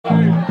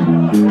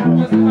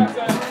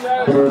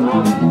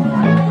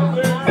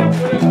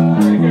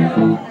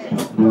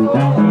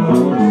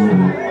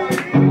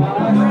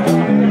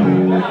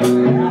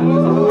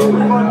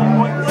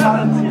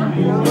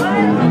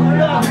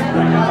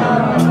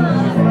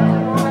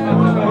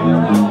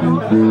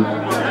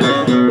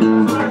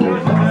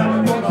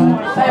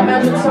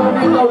imagine some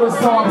of you know the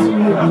songs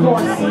from the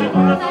course.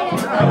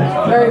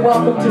 Very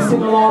welcome to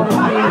sing along with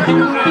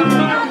me.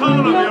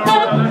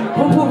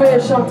 Vous pouvez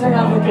chanter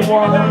avec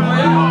moi.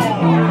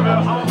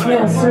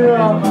 Bien sûr.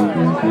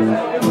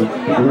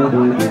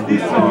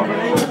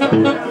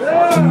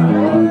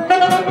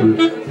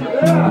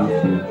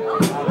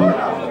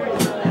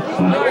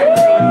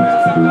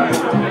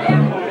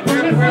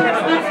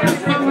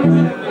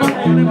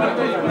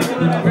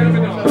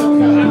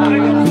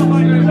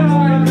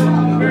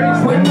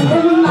 When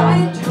the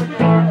night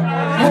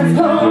has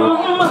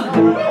come,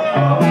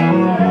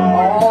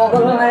 all the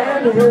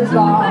land is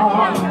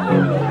dark,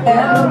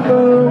 and the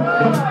moon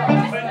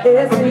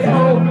is the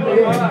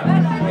only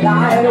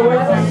light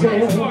we'll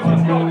see.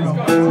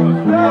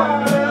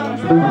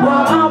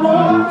 But I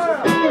won't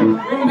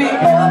be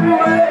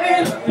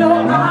afraid, no,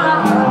 I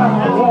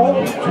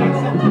won't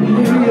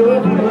be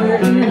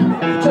afraid,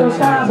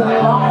 just as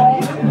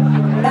long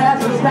as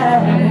you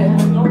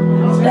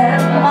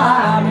stand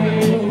by me.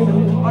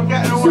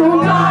 So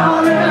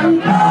darling,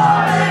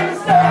 darling,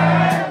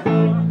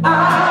 stand by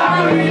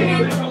me.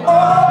 Oh,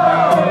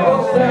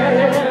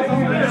 stand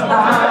by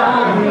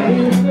me.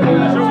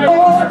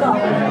 Oh,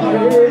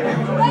 darling,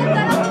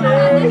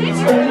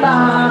 stand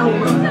by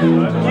me.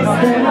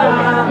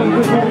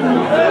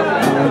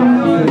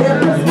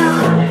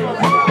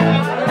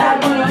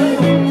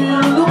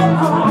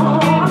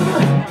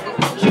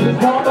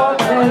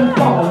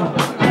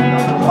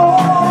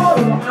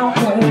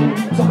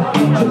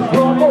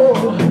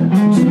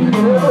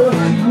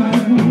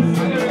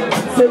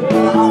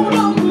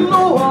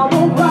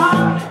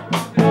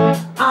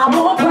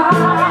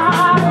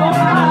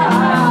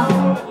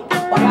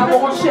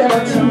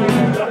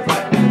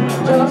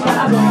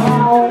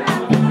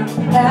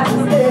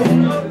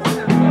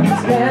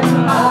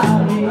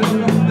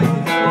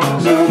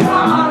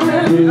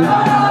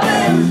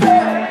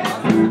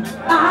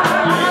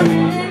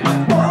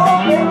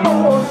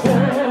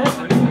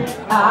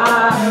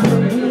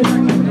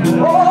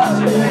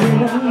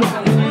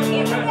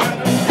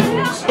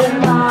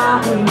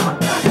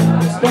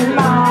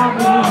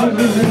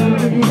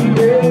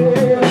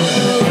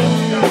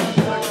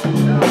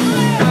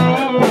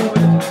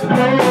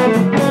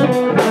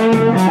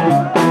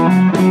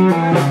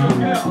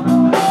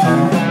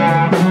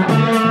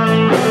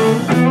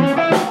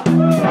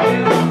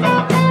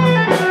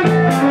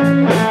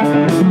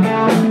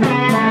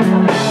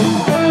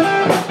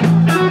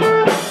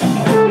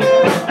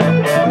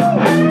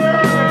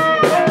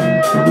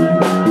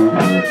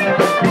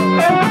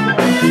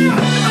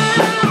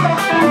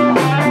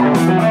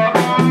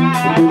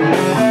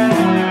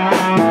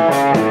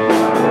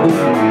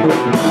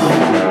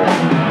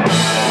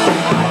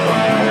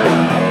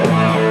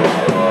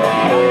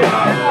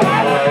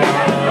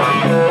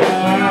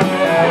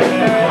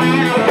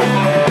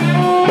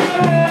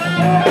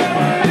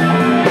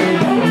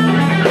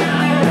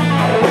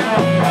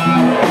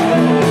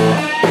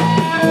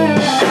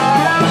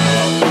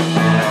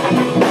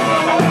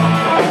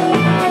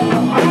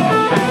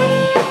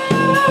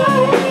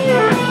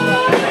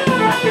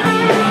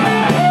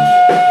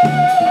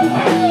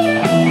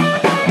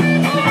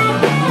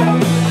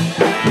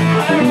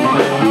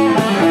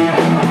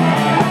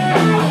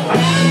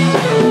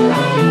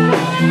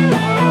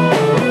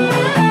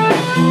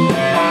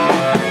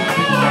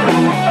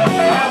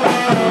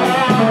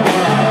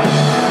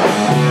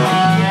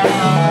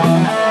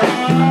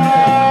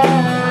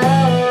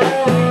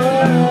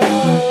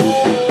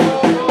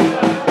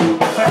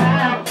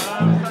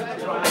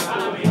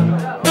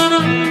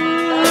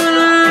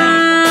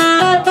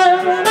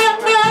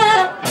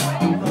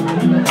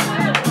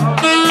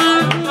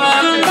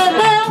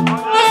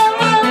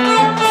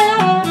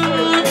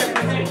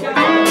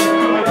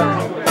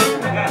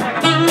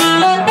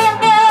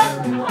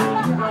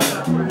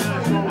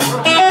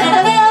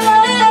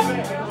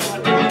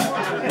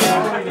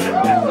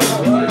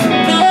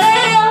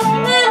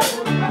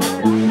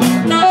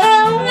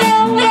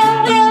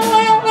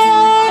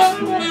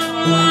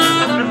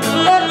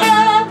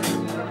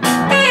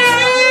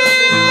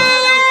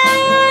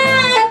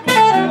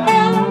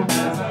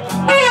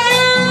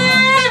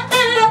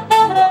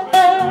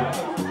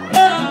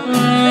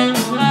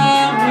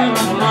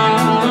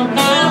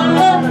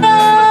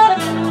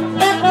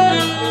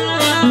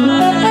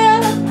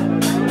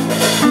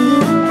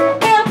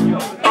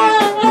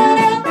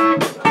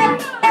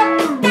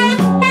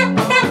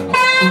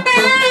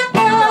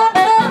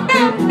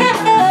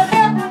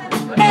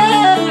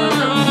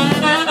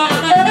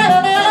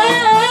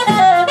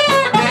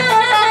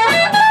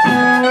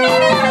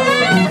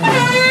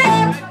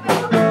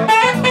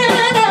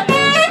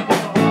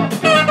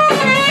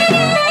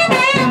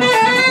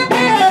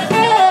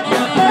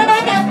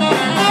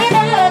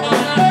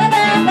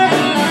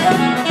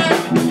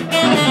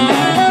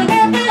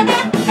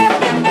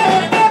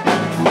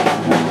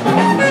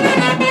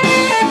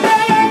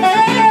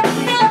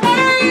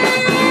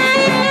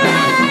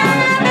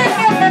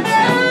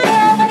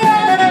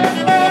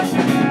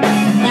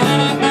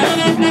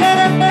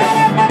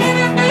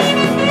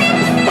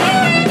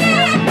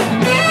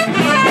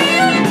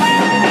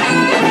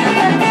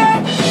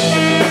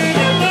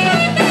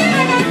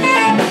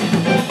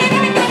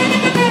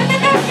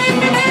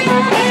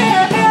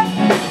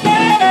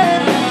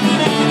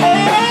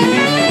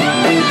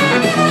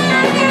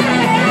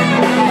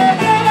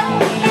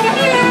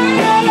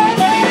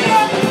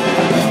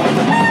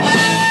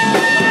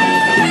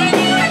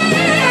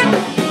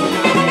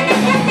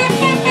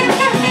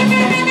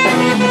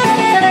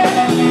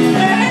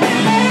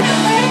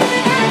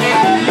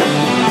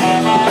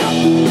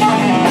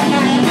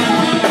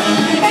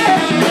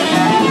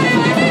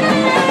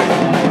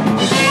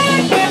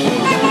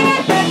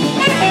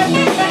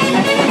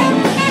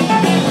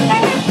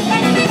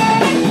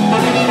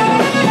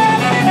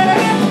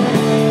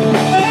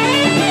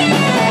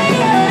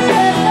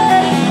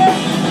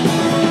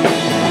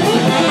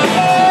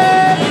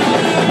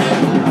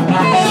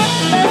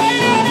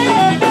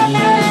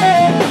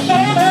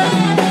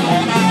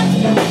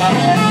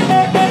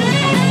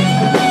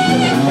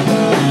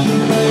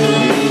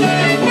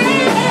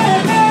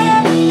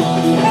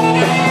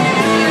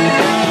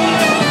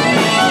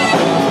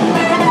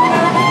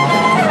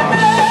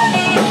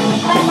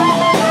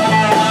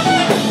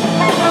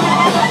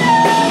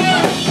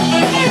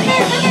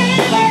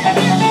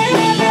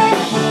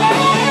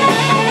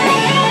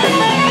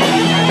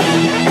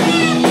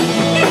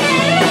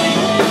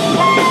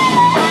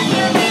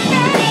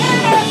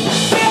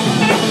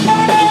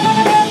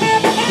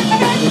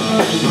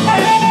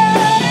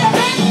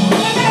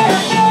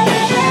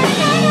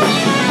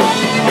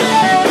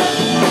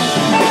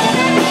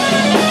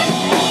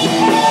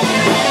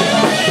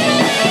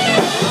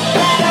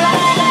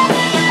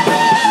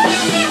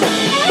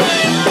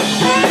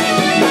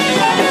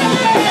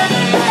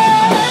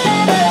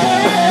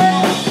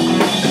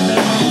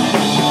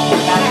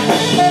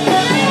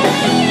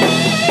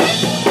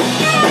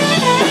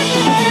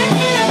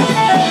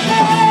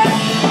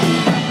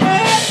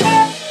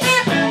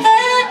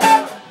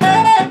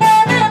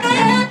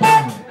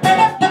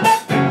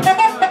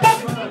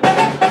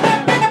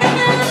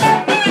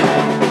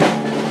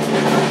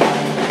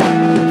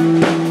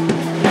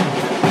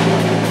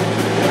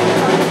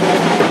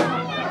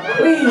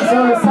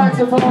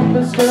 saxophone,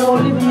 Mr.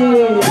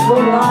 Olivier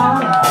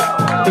Gaudin.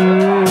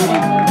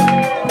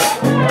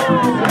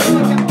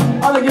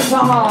 On the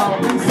guitar,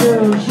 Mr.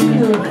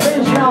 Gilles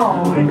Béjean.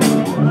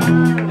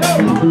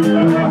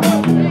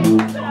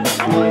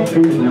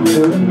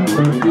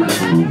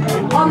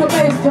 On the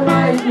bass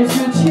tonight,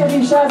 Mr.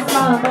 Thierry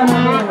Jasmin.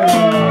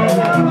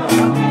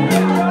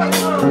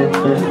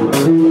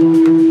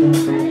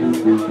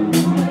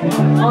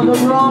 On the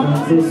drums,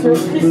 Mr.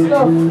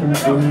 Christophe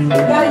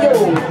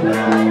Gaillot.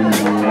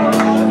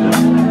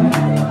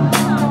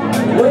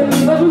 When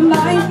the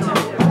night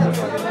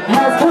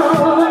has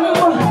come,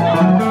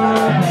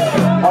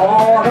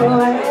 all the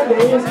land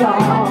is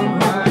gone,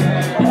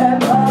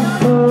 and the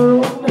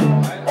moon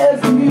is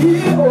the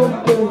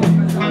open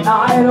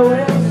night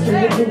will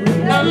see.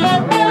 Well,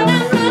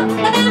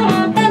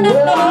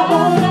 I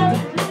won't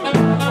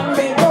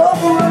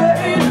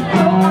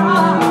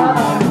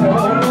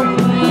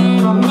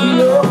be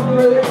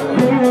afraid.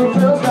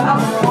 Just how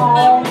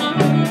long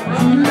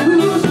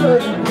you stay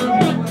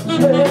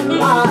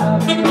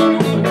alive. So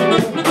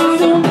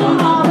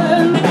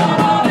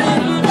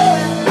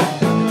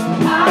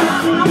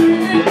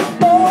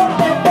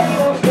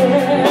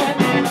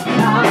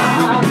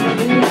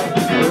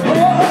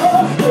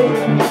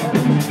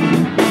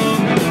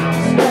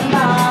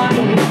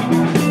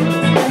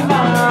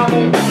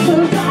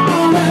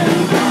darling,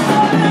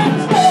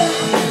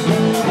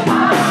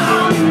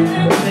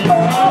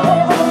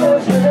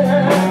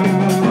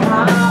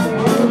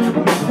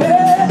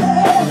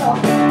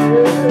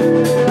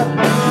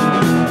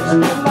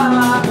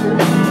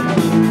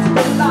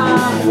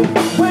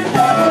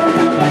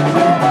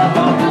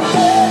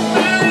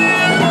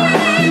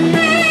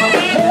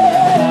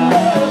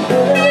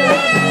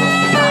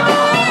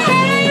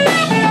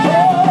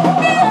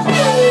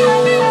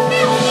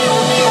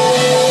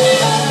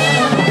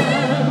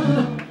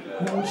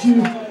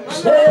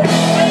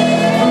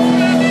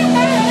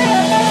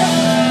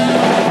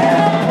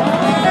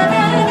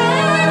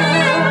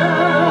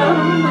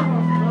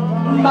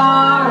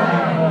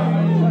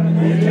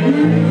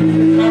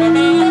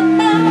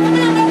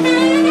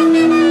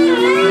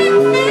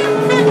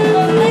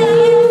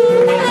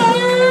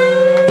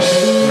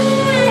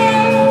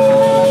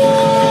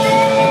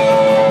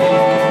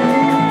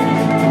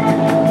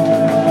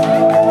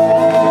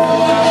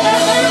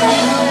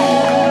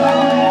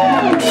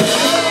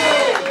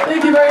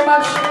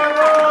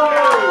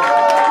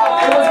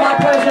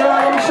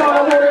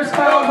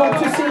 Waterstown. Hope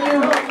to see you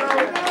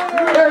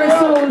very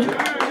soon.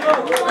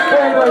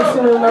 Very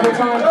soon another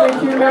time.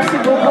 Thank you. Merci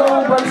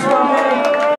beaucoup. Bonne soirée.